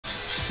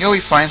You'll be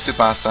fine,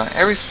 Tsubasa.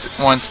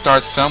 Everyone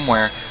starts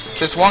somewhere.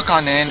 Just walk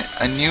on in,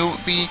 a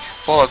newbie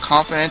full of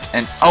confidence,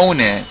 and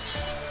own it.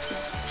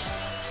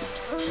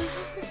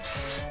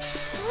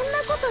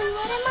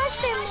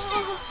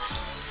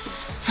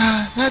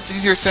 That's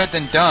easier said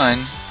than done.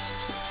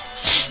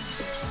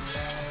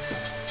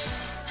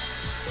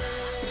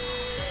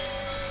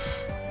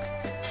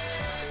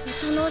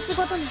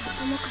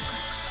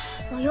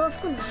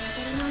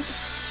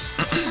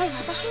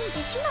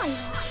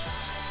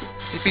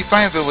 It'd be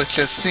fine if it was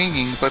just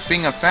singing, but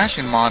being a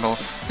fashion model,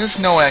 there's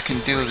no way I can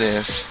do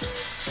this.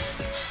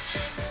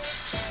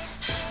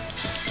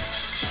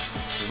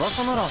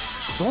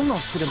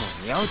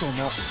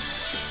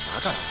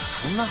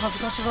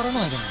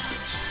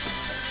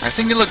 I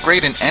think you look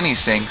great in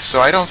anything, so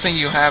I don't think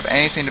you have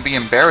anything to be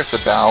embarrassed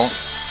about.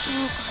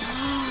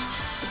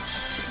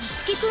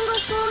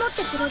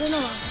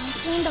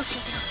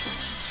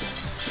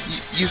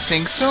 You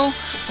think so?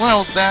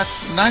 Well,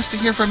 that's nice to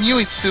hear from you,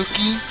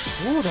 Itsuki.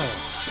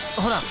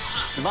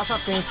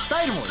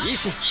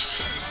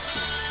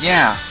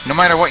 Yeah, no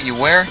matter what you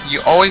wear,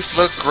 you always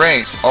look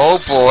great. Oh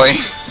boy.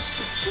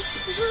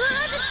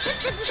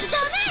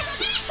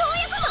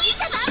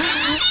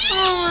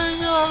 Oh my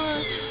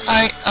god.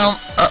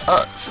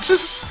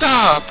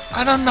 Stop!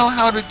 I don't know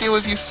how to deal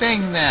with you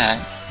saying that.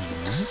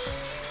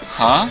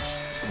 Huh?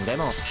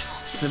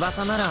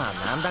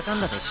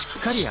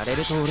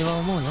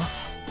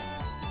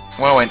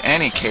 Well, in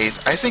any case,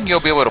 I think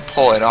you'll be able to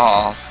pull it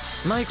off.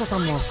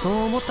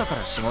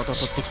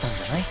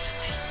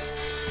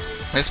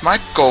 Miss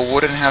Michael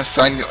wouldn't have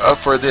signed you up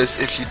for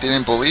this if she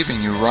didn't believe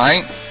in you,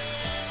 right?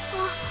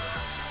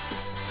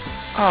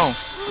 Oh.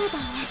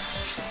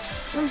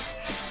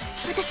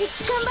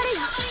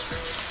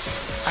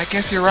 I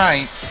guess you're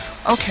right.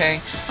 Okay,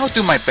 I'll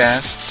do my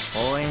best.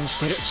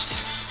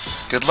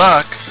 Good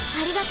luck.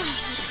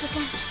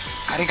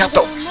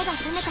 Arigato.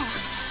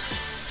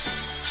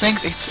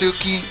 Thanks,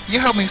 Itsuki. You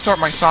helped me sort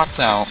my thoughts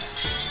out.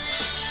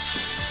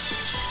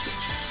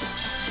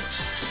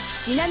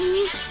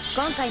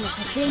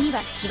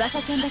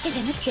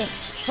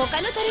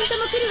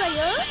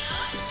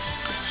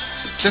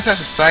 Just as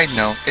a side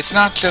note, it's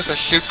not just a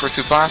shoot for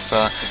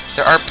Tsubasa.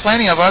 There are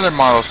plenty of other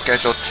models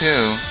scheduled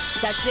too.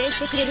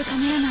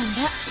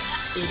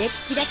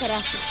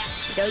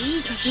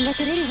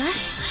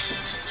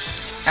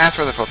 As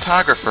for the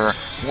photographer,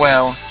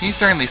 well, he's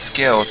certainly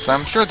skilled, so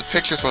I'm sure the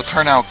pictures will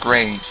turn out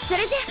great.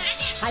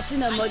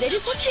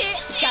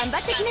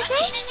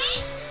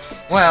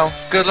 Well,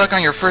 good luck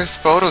on your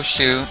first photo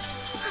shoot.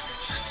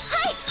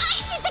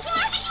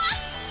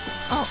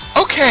 Oh,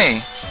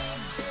 okay!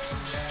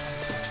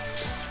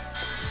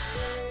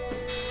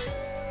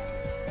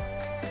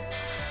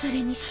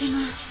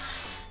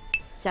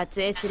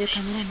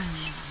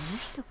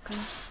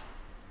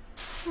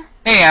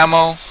 Hey,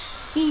 Amo!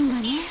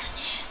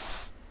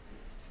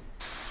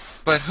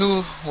 But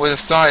who would have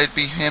thought it'd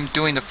be him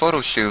doing the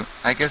photo shoot?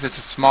 I guess it's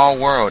a small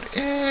world.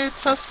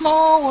 It's a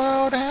small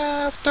world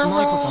after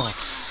all.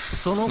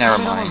 Never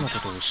mind.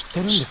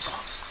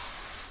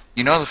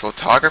 You know the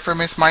photographer,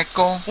 Miss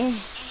Michael?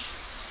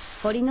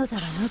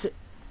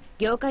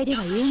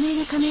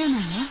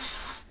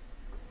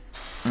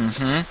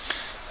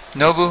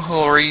 Nobu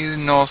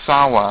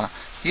Horinosawa.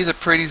 He's a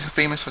pretty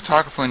famous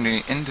photographer in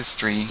the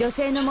industry.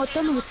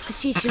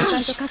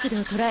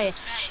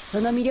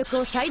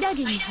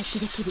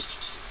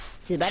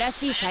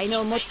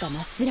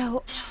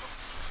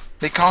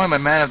 They call him a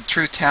man of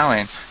true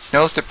talent.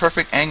 Knows the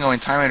perfect angle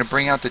and timing to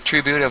bring out the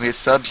true beauty of his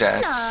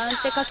subjects.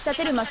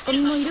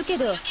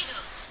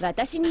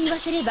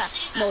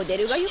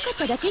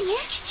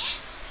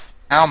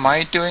 How am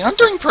I doing? I'm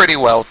doing pretty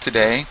well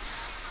today.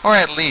 Or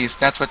at least,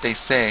 that's what they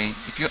say.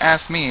 If you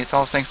ask me, it's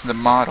all thanks to the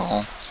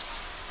model.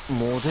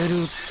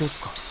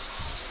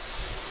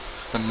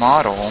 The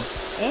model?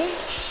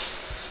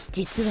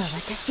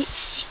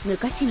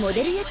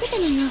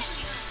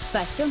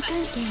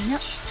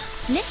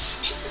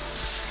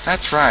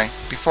 That's right.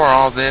 Before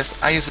all this,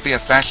 I used to be a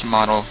fashion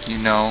model, you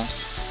know.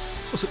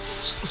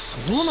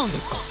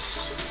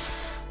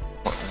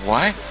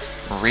 What?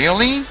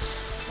 Really?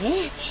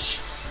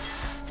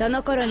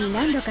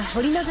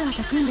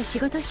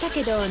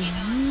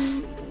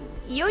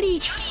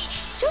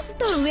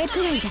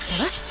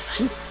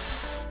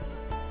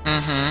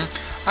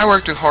 I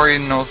worked with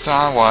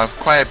Horinosawa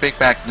quite a bit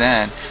back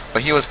then,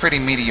 but he was pretty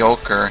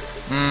mediocre.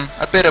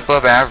 A bit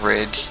above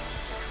average.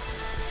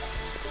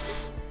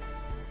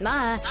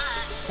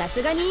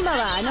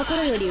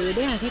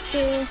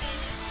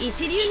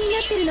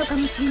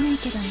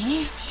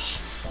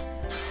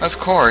 Of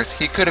course,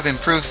 he could have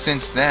improved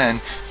since then,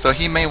 so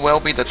he may well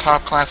be the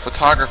top-class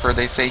photographer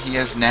they say he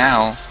is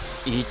now.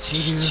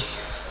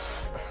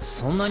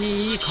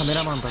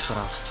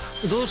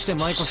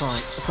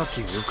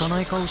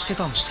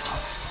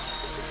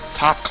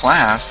 Top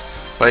class?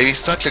 But if he's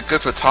such a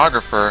good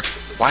photographer,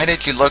 why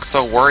did you look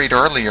so worried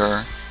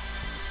earlier?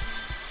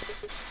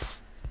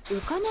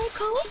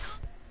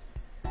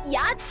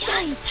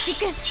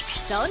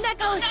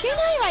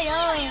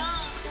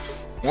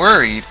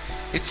 Worried?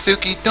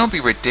 Itsuki, don't be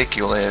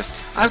ridiculous.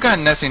 I've got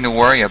nothing to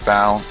worry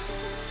about.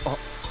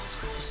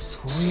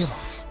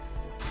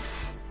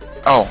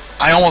 Oh,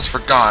 I almost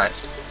forgot.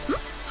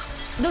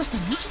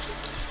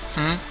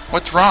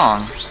 What's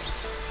wrong?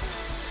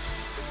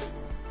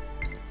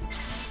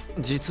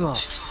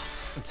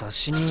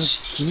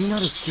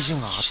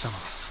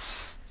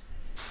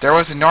 There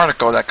was an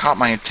article that caught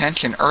my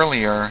attention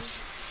earlier.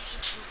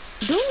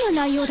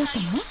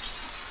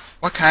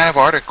 What kind of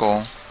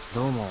article?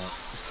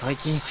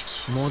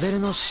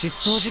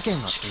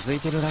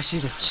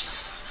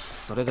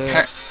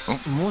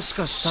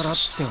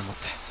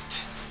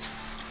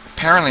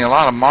 Apparently a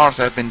lot of models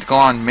have been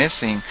gone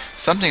missing.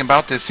 Something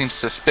about this seems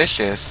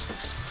suspicious.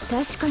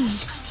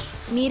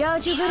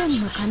 Mirage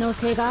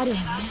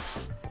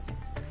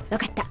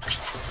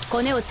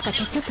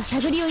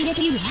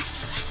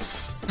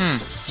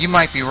you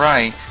might be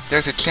right.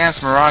 There's a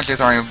chance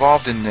Mirages are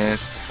involved in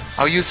this.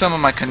 I'll use some of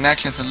my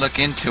connections and look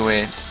into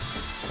it.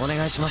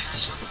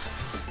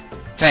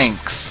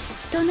 Thanks.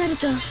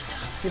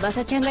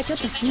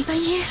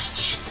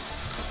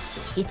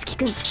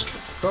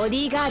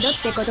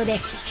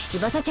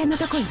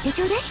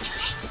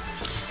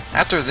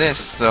 After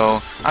this, though,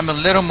 I'm a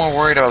little more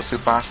worried about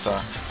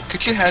Tsubasa.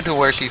 Could you head to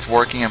where she's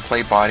working and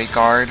play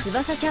bodyguard?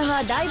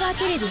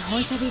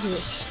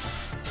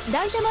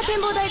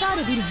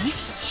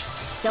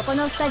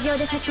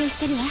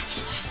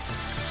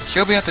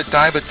 She'll be at the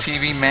Daiba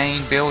TV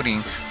main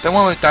building, the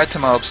one with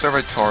Daitama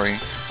Observatory.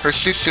 Her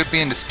shoot should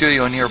be in the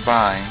studio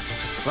nearby.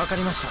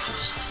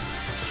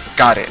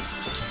 Got it.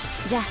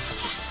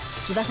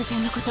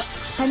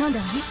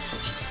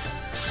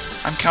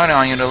 I'm counting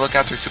on you to look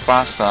after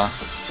Tsubasa.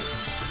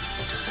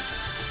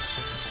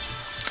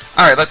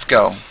 Alright, let's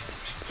go.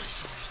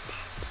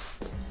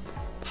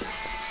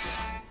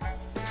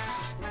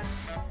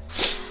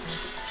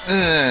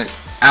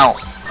 Ow,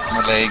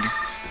 my leg.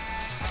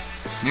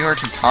 New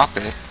urgent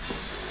topic.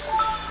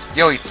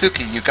 Yo,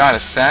 Itsuki, you got a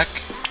sec?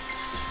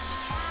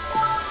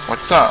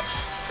 What's up?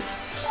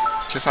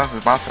 Just saw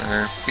Tsubasa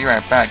here. Be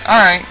right back.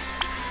 Alright.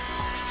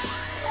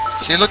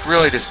 She looked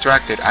really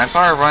distracted. I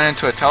saw her run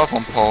into a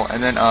telephone pole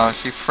and then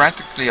she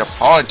frantically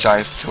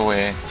apologized to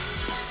it.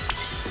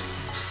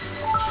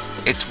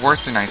 It's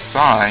worse than I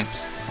thought.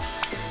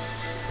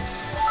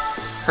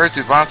 Heard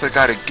Tsubasa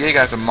got a gig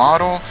as a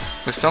model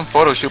with some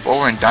photo shoot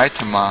over in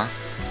Daitama.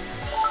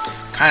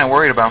 Kinda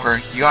worried about her.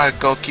 You gotta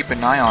go keep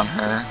an eye on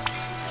her.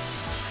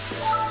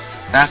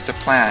 That's the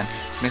plan.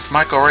 Miss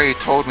Mike already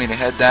told me to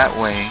head that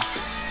way.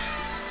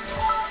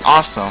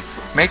 Awesome.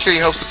 Make sure you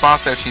help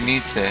Tsubasa if she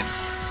needs it.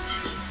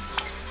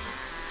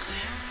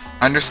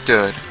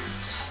 Understood.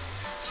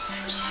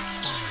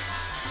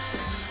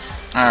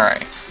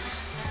 Alright.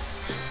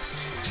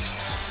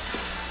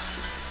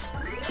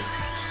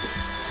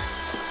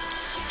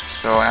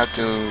 So I have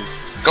to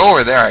go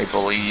over there, I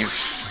believe.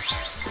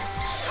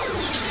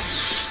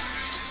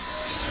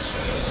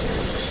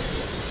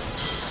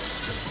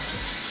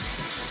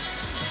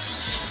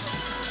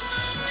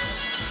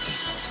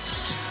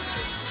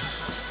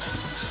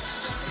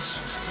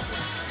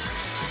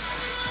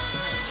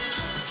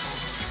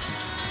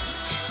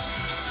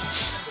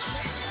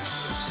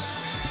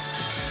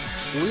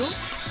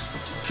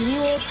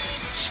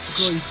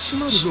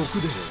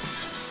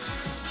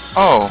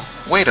 Oh,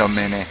 wait a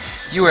minute.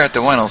 You were at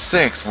the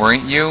 106,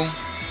 weren't you?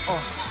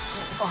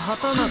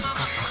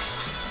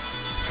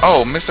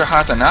 Oh, Mr.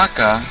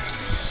 Hatanaka.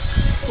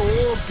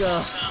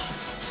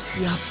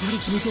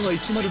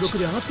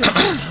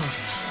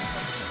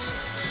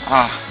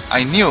 Ah,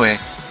 I knew it.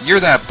 You're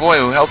that boy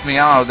who helped me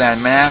out of that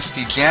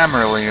nasty jam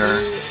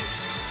earlier.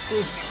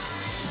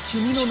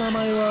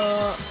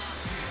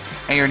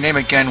 And your name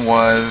again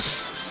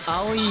was...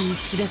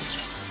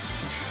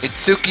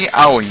 Itsuki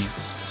Aoi.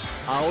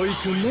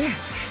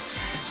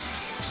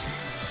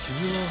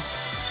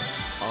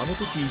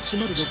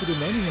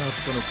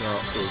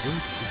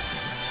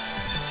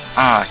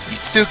 Ah,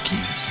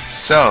 Itsuki.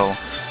 So,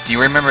 do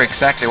you remember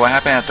exactly what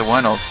happened at the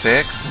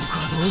 106?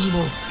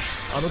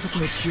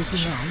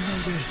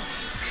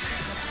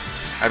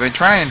 I've been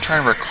trying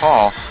to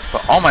recall,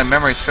 but all my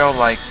memories felt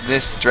like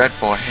this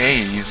dreadful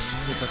haze.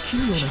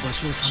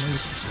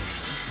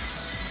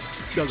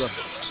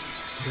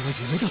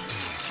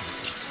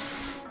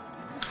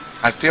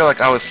 I feel like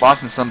I was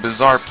lost in some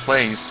bizarre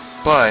place,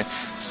 but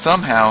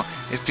somehow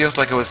it feels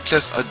like it was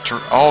just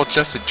all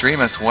just a dream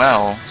as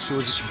well.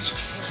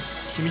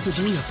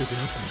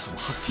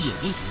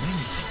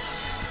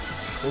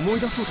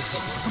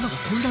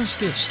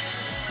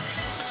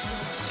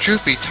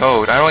 Truth be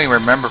told, I don't even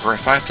remember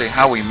precisely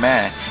how we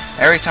met.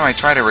 Every time I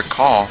try to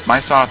recall, my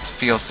thoughts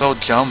feel so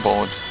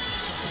jumbled.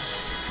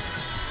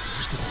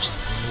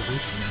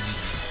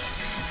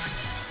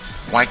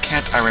 Why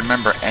can't I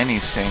remember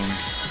anything?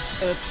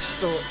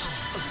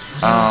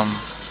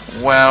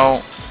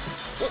 Well...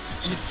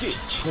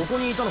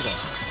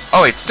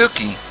 Oh,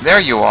 Itsuki, there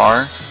you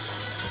are.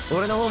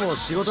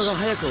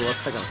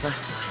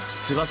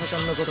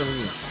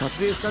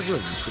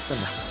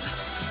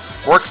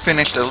 work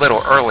finished a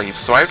little early,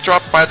 so I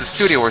dropped by the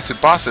studio where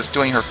Tsubasa's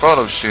doing her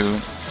photo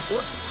shoot.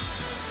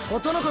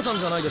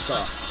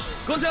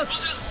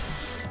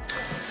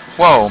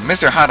 Whoa,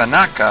 Mr.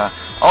 Hatanaka.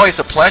 Always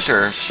a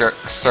pleasure,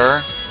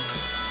 sir.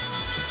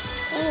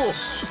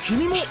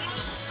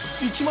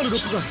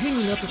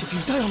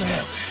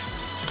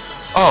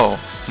 Oh,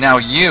 now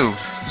you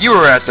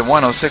were at the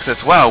 106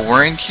 as well,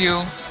 weren't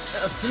you?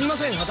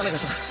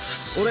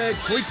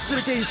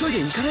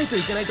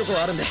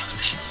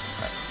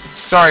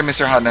 Sorry,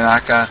 Mr.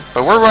 Hatanaka,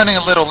 but we're running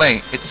a little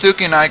late.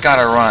 Itsuki and I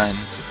gotta run.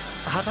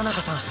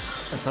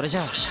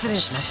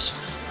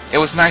 It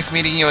was nice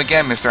meeting you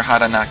again, Mr.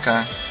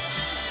 Hatanaka.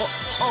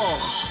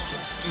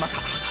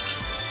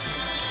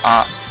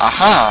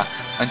 Aha!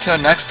 Until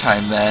next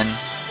time, then.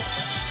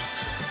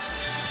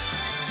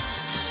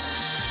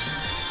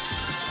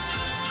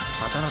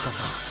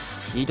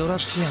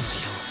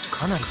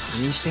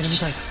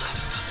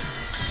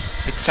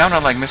 It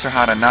sounded like Mr.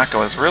 Hatanaka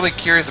was really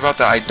curious about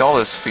the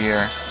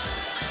idolosphere.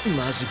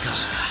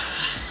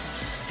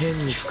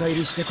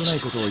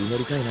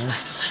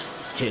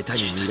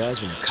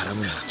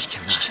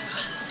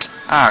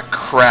 Ah,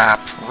 crap.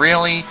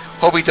 Really?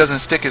 Hope he doesn't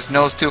stick his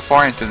nose too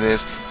far into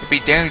this. It'd be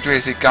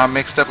dangerous if he got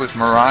mixed up with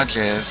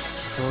Mirages.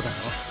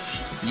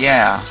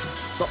 Yeah.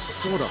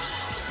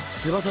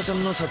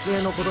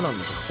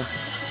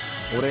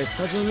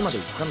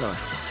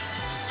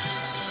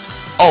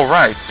 Oh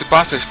right,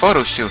 Tsubasa's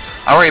photo shoot.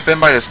 I already been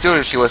by the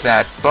studio she was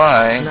at,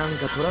 but...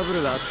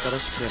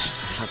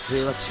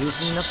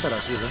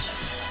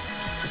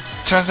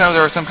 Turns out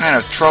there was some kind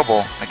of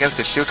trouble. I guess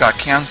the shoot got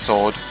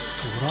cancelled.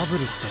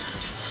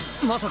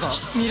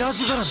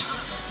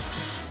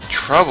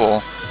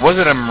 Trouble? Was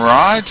it a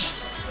Mirage?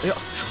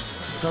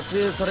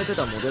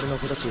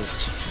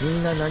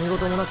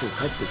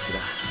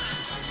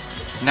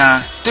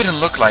 Nah, didn't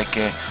look like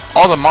it.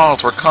 All the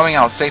models were coming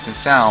out safe and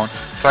sound,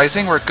 so I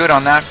think we're good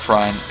on that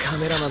front.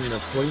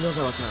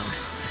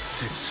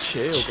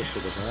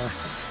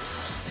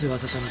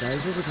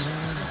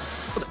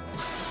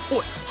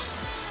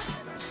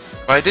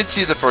 But I did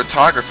see the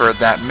photographer,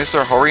 that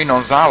Mr.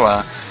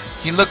 Horinozawa.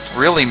 He looked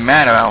really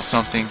mad about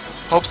something.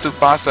 Hope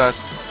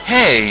Tsubasa's...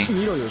 Hey!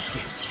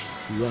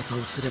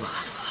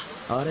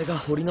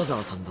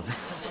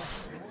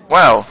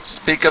 Well,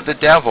 speak of the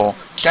devil.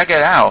 Check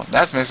it out.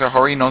 That's Mr.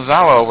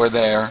 Horinozawa over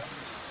there.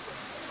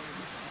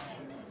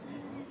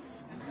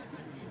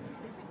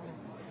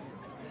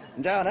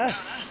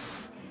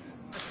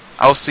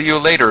 I'll see you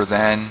later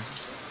then.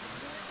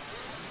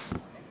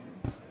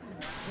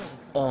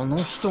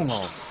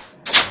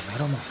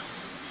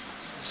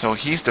 So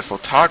he's the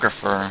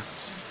photographer.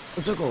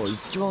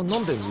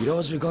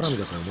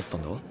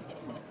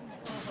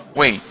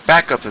 Wait,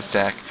 back up a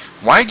sec.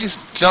 Why'd you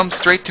jump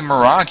straight to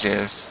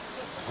Mirages?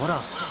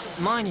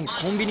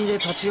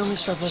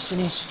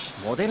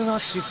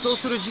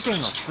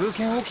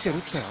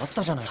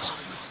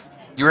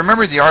 You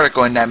remember the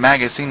article in that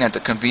magazine at the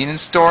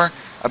convenience store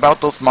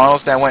about those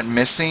models that went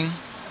missing?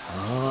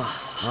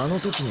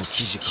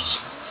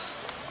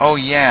 Oh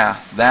yeah,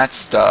 that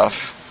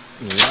stuff.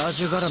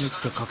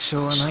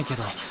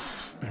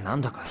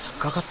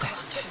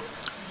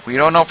 We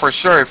don't know for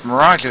sure if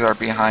Mirages are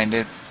behind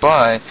it,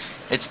 but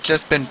it's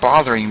just been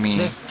bothering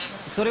me.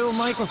 So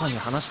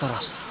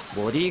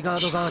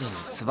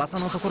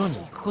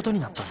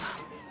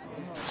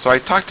I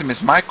talked to Miss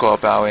Maiko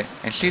about it,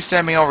 and she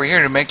sent me over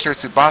here to make sure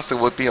Tsubasa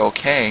would be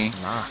okay.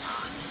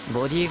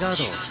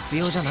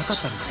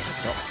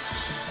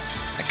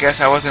 I guess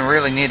I wasn't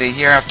really needed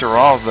here after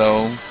all,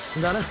 though.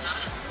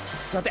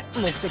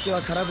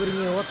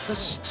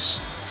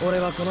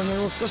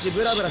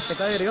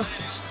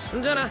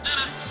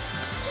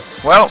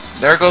 Well,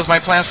 there goes my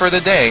plans for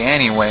the day,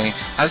 anyway.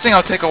 I think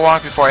I'll take a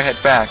walk before I head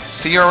back.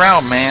 See you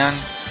around, man.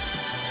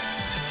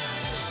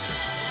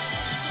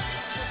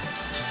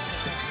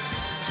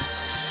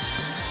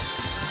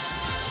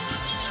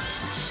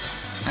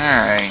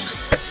 Alright.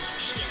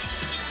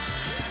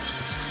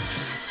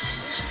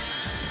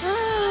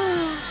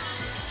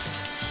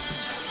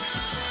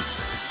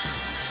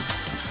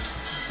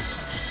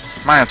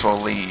 Might as well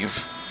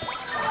leave.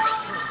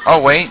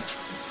 Oh, wait.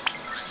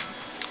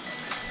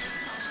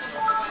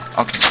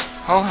 Okay.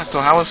 Oh, so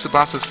how was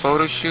Tsubasa's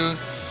photo shoot?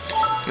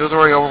 It was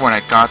already over when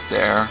I got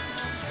there.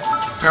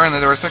 Apparently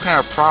there was some kind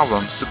of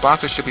problem.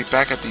 Tsubasa should be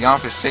back at the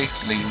office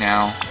safely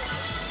now.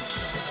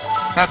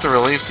 Not a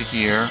relief to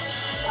hear.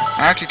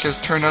 I actually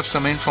just turned up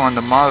some info on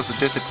the models who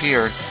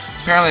disappeared.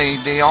 Apparently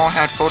they all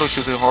had photo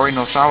shoots with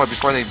Horinozawa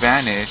before they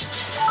vanished.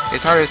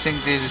 It's hard to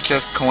think this is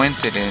just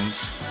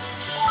coincidence.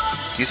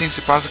 Do you think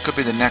Tsubasa could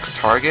be the next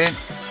target?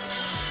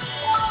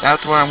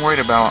 That's what I'm worried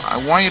about. I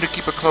want you to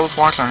keep a close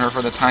watch on her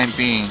for the time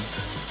being.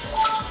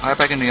 I'll head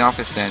back in the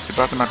office then.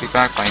 Tsubasa might be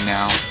back by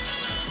now.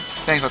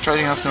 Thanks, I'll try to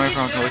get enough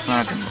information from the listen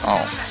on.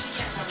 Oh.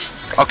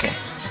 Okay.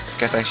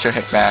 Guess I should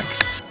head back.